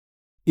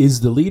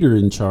Is the leader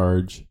in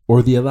charge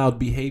or the allowed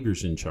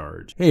behaviors in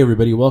charge? Hey,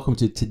 everybody. Welcome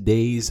to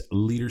today's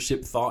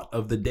leadership thought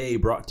of the day,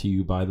 brought to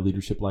you by the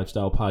Leadership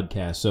Lifestyle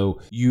Podcast.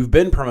 So you've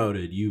been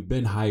promoted, you've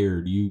been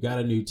hired, you got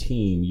a new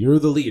team, you're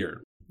the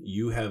leader.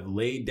 You have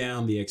laid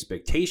down the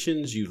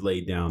expectations, you've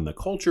laid down the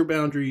culture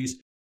boundaries,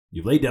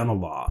 you've laid down the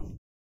law.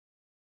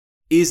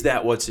 Is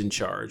that what's in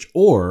charge?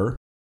 Or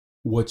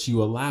what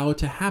you allow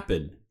to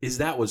happen, is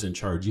that what's in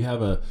charge? You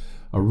have a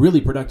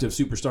really productive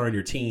superstar on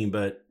your team,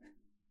 but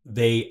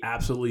they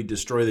absolutely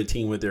destroy the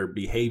team with their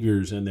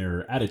behaviors and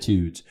their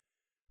attitudes.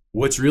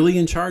 What's really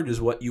in charge is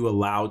what you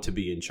allow to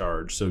be in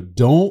charge. So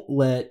don't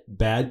let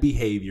bad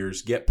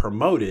behaviors get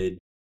promoted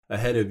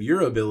ahead of your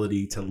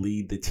ability to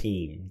lead the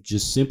team.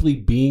 Just simply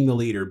being the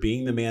leader,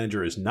 being the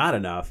manager is not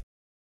enough.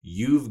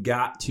 You've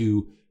got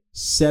to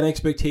set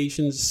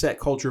expectations, set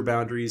culture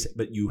boundaries,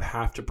 but you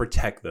have to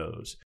protect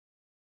those.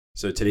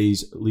 So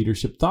today's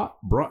leadership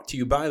thought brought to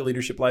you by the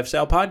Leadership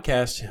Lifestyle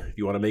Podcast. If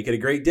you want to make it a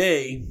great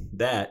day,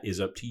 that is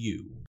up to you.